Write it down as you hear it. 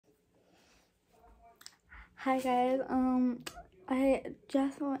Hi guys, I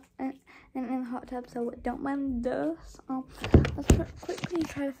just went in the hot tub, so don't mind this. Let's quickly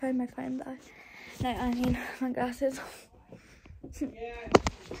try to find my phone though. No, I mean my glasses. Okay.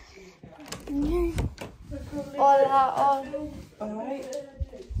 Hola, Alright.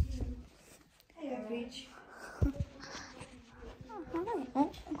 Hey, Peach.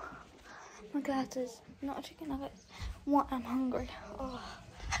 Oh, my glasses, not chicken nuggets. What? I'm hungry.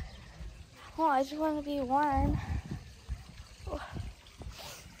 Oh, I just want to be warm. Oh.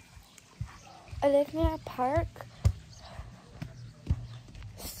 I live near a park,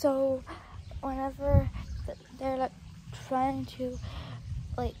 so whenever they're like trying to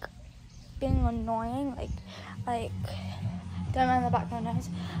like being annoying, like don't mind the background noise,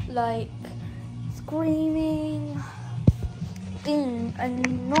 like screaming, being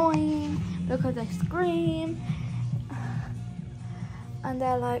annoying because I scream, and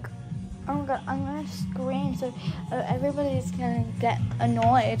they're like, oh my god, I'm gonna scream, so everybody's gonna get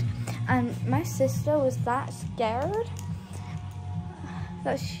annoyed. And my sister was that scared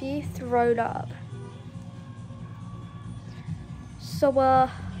that she throwed up. So oh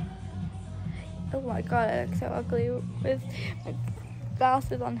my god, I look so ugly with my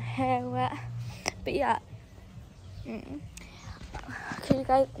glasses on, hair wet. But yeah, can you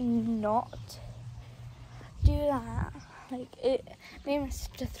guys not do that? Like, it made my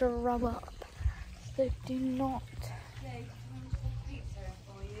sister throw up. So do not.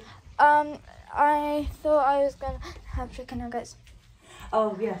 I thought I was gonna have chicken nuggets.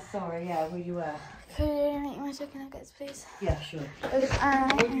 Oh, yes, sorry, yeah, where you were. Could you make my chicken nuggets, please? Yeah, sure. Okay,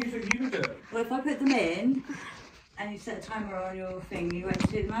 What do you think you do? Well, if I put them in and you set a timer on your thing, you won't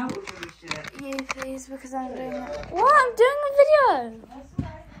take them out, or do you want me to do it? you please, because I'm doing it. What? I'm doing a video!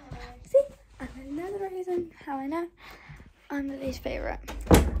 See? And another reason how I know I'm the least favourite.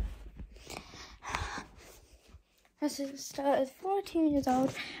 My sister is 14 years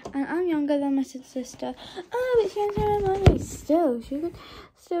old, and I'm younger than my sister. Oh, but she has her own money. Still, she could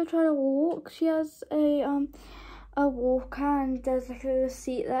still try to walk. She has a walker, and there's like a little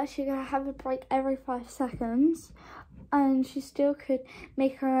seat there. She could have a break every 5 seconds, and she still could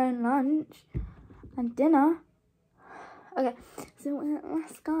make her own lunch and dinner. Okay, so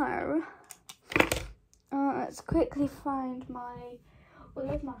let's go. Let's quickly find my. Well,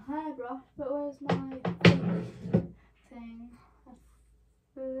 there's my hairbrush, but where's my thing?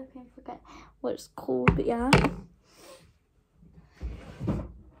 I forget what it's called, but yeah.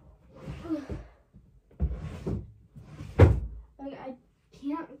 Okay, I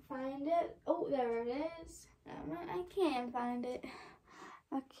can't find it. Oh, there it is. I can't find it.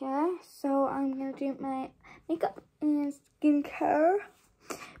 Okay, so I'm gonna do my makeup and skincare,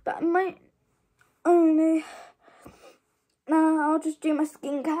 but I might only. I'll just do my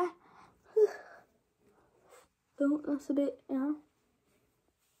skincare. Oh, that's a bit, yeah.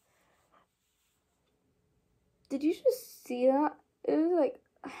 Did you just see that? It was like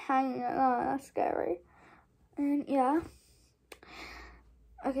hanging like that. That's scary. And yeah.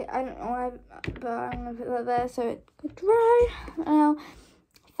 Okay, I don't know why, but I'm gonna put that there so it could dry. Now,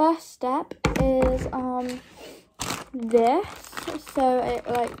 first step is this. So it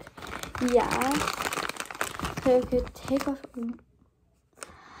like, yeah. So it could take off.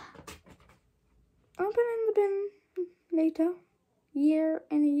 I'll put it in the bin later. In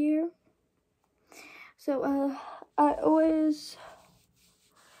a year. So I always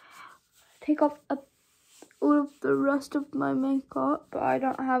take off all of the rest of my makeup, but I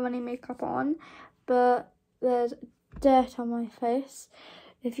don't have any makeup on, but there's dirt on my face,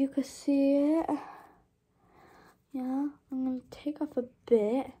 if you could see it. Yeah, I'm gonna take off a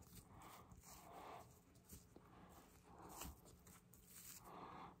bit.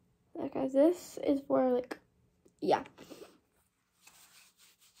 There, guys, this is where, like, yeah.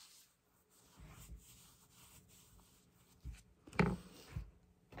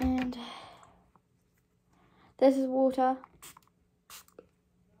 And this is water.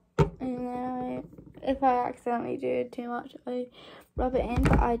 And then if I accidentally do too much, I rub it in,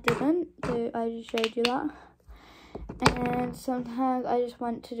 but I didn't, so I just showed you that. And sometimes I just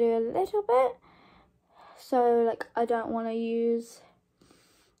want to do a little bit, so like I don't want to use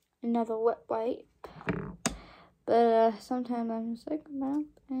another wet wipe. But sometimes I'm just like,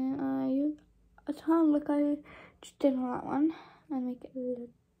 and I use a ton like I just did on that one, and make it a little.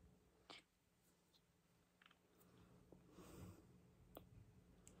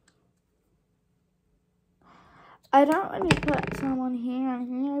 I don't really put some on here and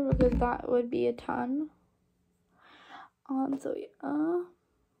here because that would be a ton. So yeah. Oh,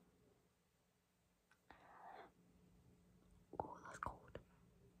 that's cold.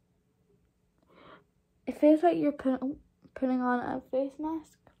 it feels like you're putting on a face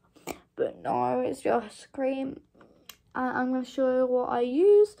mask, but no, it's just cream. And I'm going to show you what I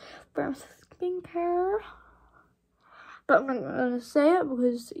use for skincare, but I'm not going to say it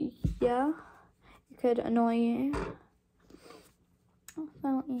because, yeah, it could annoy you.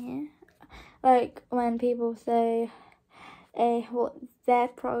 So, yeah, like when people say what their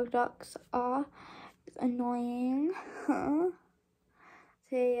products are, it's annoying.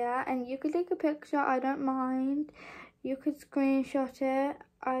 So yeah, and you could take a picture, I don't mind. You could screenshot it,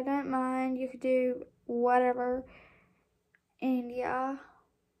 I don't mind. You could do whatever. And yeah,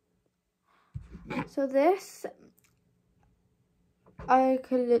 so this I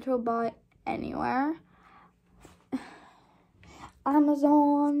could literally buy anywhere.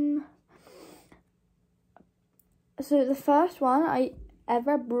 Amazon. So the first one I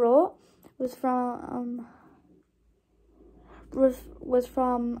ever brought was from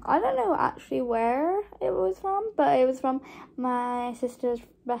I don't know actually where it was from, but it was from my sister's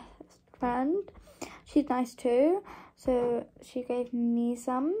best friend. She's nice too, so she gave me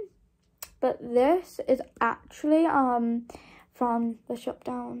some. But this is actually from the shop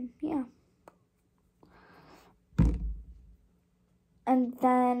down here. And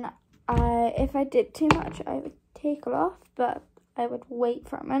then if I did too much, I would take it off, but I would wait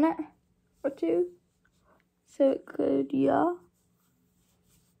for a minute or two so it could, yeah.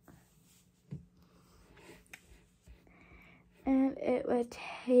 And it would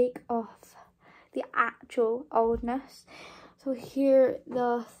take off the actual oldness. So here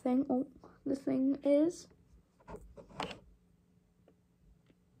the thing is.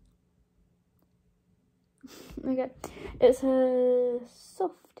 Okay, it's a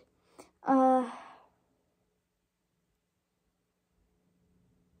soft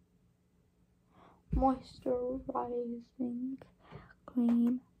moisturizing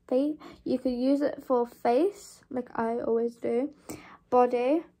cream. You could use it for face, like I always do,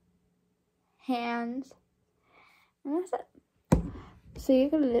 body, hands, and that's it. So you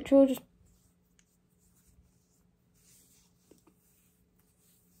can literally just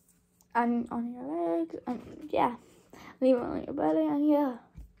and on your legs, and yeah, leave it on your belly, and yeah.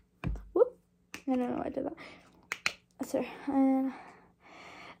 Whoop! I don't know why I did that. So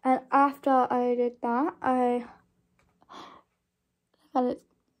and after I did that, I got it.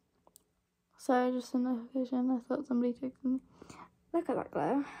 Sorry, just a notification. I thought somebody texted me. Look at that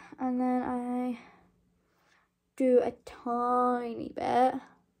glow, and then I do a tiny bit.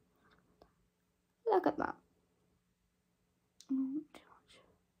 Look at that.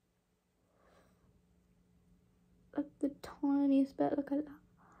 Like the tiniest bit. Look at that.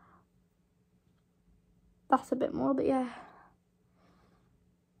 That's a bit more, but yeah.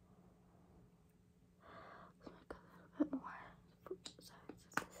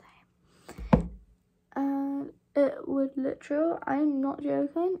 And it would literally, I'm not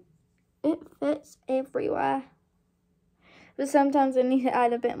joking, it fits everywhere. But sometimes I need to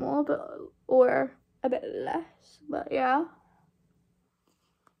add a bit more, or a bit less, but yeah.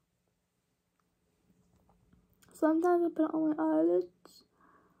 Sometimes I put it on my eyelids.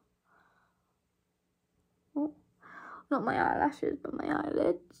 Oh, not my eyelashes, but my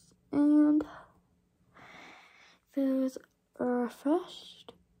eyelids. And there's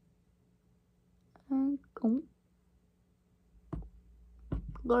refreshed. And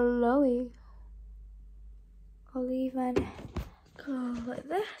glowy. I'll even go like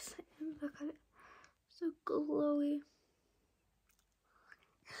this. And look at it. So glowy.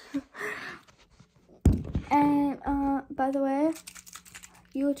 And by the way,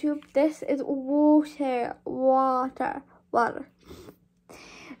 YouTube, this is water.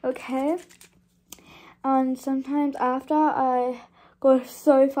 Okay. And sometimes after I go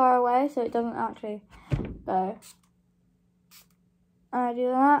so far away so it doesn't actually go. I do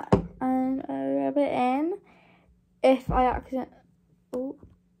that and I rub it in. If I oh,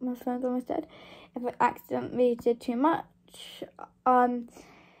 my phone's almost dead. If I accidentally did too much,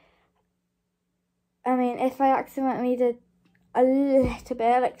 if I accidentally did a little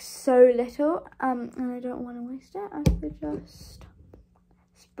bit, like so little, and I don't want to waste it, I could just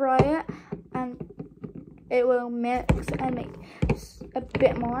spray it and it will mix and make a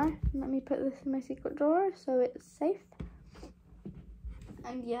bit more. Let me put this in my secret drawer so it's safe.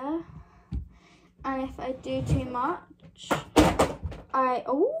 And yeah, and if I do too much, I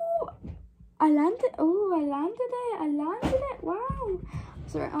landed it, wow.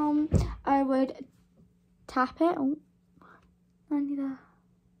 So I would tap it. I need a.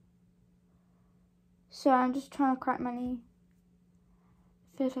 So I'm just trying to crack my knee.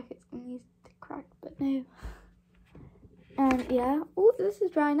 Feels like it's gonna need to crack, but no. And yeah, this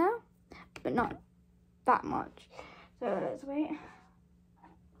is dry now, but not that much. So let's wait.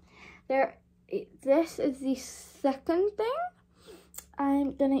 This is the second thing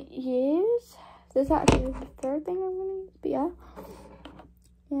I'm gonna use. This is actually the third thing I'm gonna use, but yeah.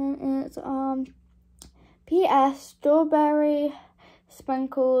 And it's PS strawberry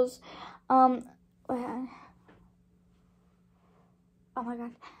sprinkles. Wait. Oh my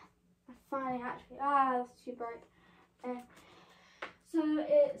god. I finally actually that's too bright. So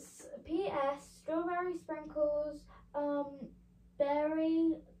it's PS strawberry sprinkles,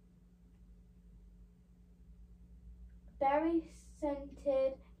 berry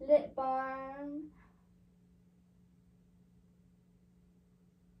scented lip balm.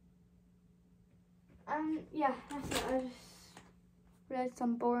 Yeah, that's it. I just read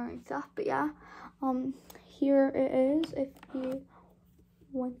some boring stuff, but yeah. Here it is if you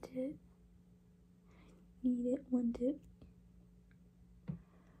want it, need it, want it.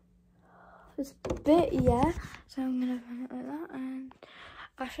 This bit, yeah. So I'm gonna run it like that, and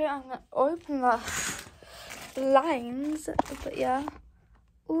actually I'm gonna open the lines, but yeah.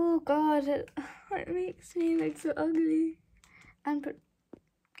 Oh god, it makes me look so ugly. And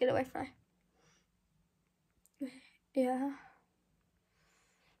get away from it. Yeah.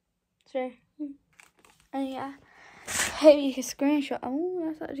 So, and yeah. Maybe you can screenshot. Oh,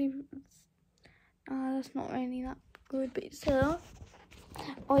 that's actually. That's not really that good, but still.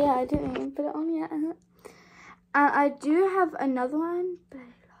 Oh yeah, I didn't even put it on yet. And I do have another one, but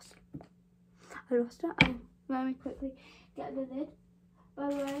I lost it. Let me quickly get the lid. By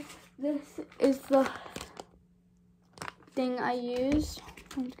the way, this is the thing I used.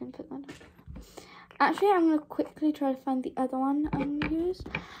 I'm just gonna put that down. Actually, I'm gonna quickly try to find the other one I'm gonna use.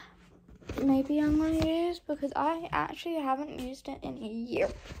 Maybe I'm gonna use, because I actually haven't used it in a year.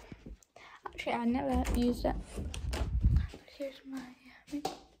 Actually, I never used it. Here's my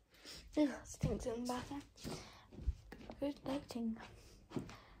stinks in the bathroom. Good lighting.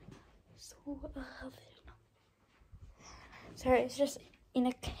 So sorry, it's just in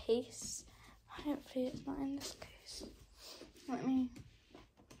a case. Hopefully it's not in this case. Let me.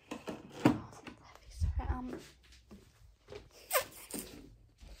 Sorry,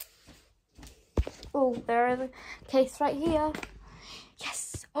 oh, there is a case right here.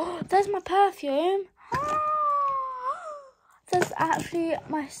 Yes. Oh, there's my perfume. That's actually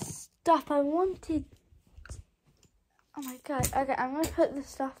my stuff I wanted. Oh my god. Okay, I'm gonna put the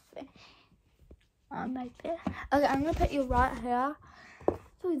stuff in. Okay, I'm gonna put you right here.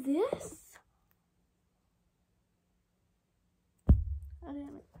 So this. Oh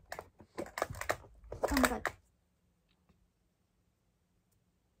my god.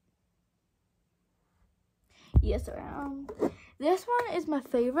 Yes, this one is my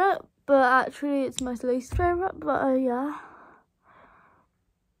favorite, but actually it's my least favorite. But yeah.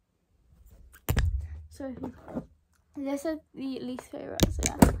 So this is the least favorite. So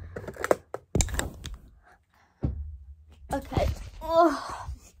yeah. Okay. Oh,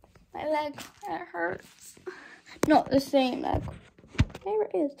 my leg, it hurts. Not the same leg. Maybe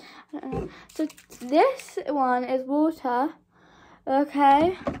it is. I don't know. So this one is water.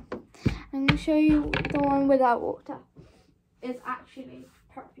 Okay. I'm gonna show you the one without water. It's actually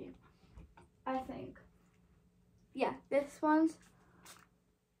perfume, I think. Yeah, this one's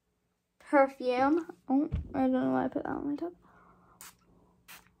perfume. Oh, I don't know why I put that on my top.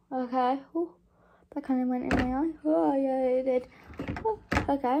 Okay. Ooh, that kind of went in my eye. Oh yeah, it did. Oh,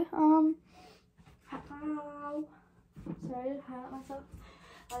 okay. Ow. Sorry, I hurt myself.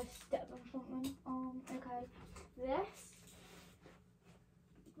 I stepped on something. Okay. This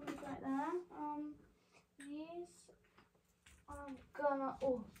goes right there. These I'm gonna.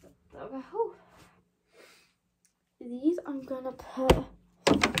 Oh, okay. Oh. These I'm gonna put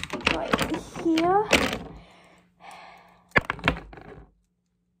right here.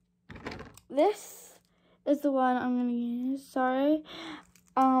 This is the one I'm gonna use. Sorry.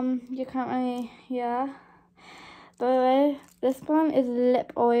 You can't really, yeah. By the way, this one is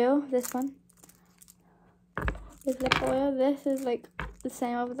lip oil. This one is lip oil. This is like the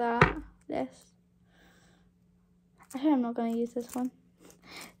same over that. This. Actually, I'm not gonna use this one.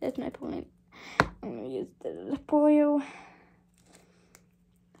 There's no point. I'm gonna use the lip oil.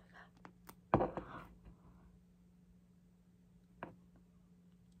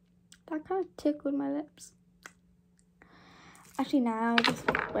 That kind of tickled my lips. Actually, now I'm just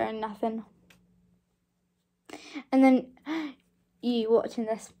wearing nothing. And then you watching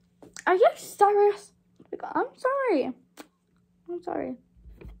this. Are you serious? I'm sorry. I'm sorry.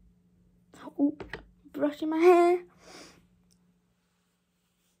 Oh, brushing my hair.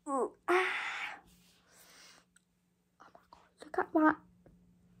 Oh, ah. Oh my god, look at that.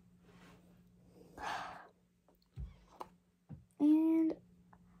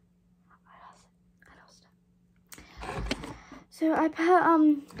 So I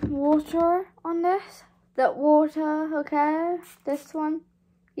put water on this. That water, okay? This one.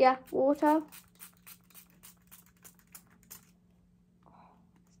 Yeah, water.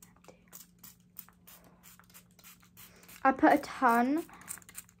 I put a ton.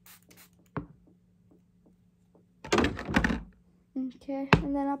 Okay,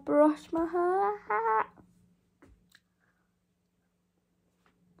 and then I brush my hair.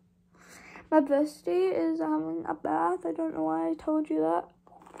 My bestie is having a bath. I don't know why I told you that.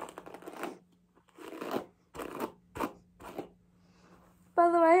 By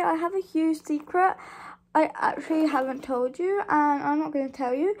the way, I have a huge secret I actually haven't told you, and I'm not going to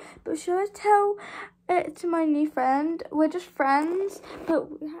tell you, but should I tell it to my new friend? We're just friends,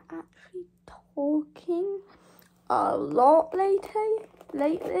 but we're actually talking a lot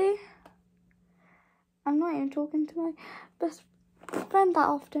lately. I'm not even talking to my best friend that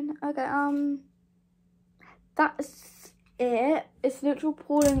often. Okay, that's it. It's literally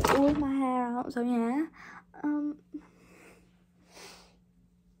pulling all of my hair out, so yeah.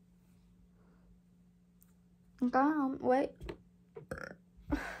 Okay, wait.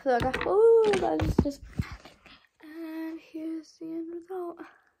 So I go, oh, that is just, and here's the end result.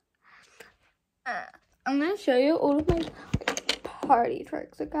 I'm gonna show you all of my party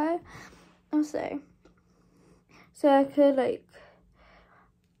tricks, okay? I'll say. So I could like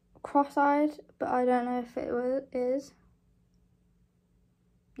cross-eyed, but I don't know if it is.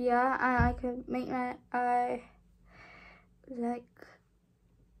 Yeah, and I could make my eye like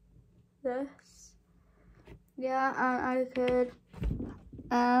this. Yeah, and I could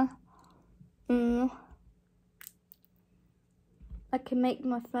I can make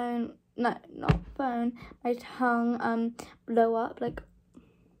my phone, no, not phone, my tongue blow up like.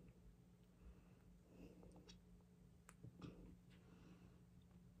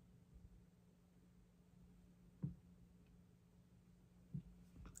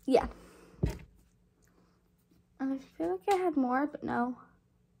 Yeah. And I feel like I had more, but no.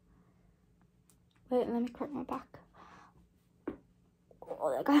 Wait, let me crack my back. Oh,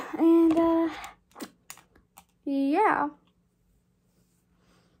 there we go. And yeah.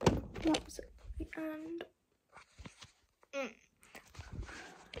 That was the end.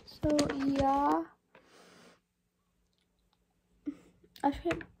 So yeah.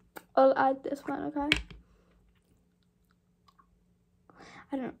 I'll add this one, okay?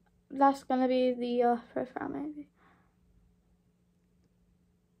 I don't know. That's gonna be the first round, maybe.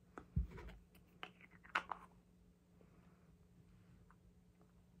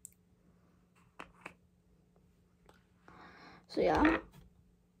 So yeah.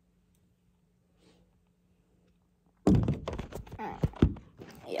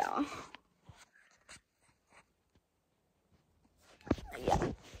 Yeah.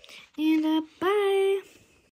 Yeah. And bye.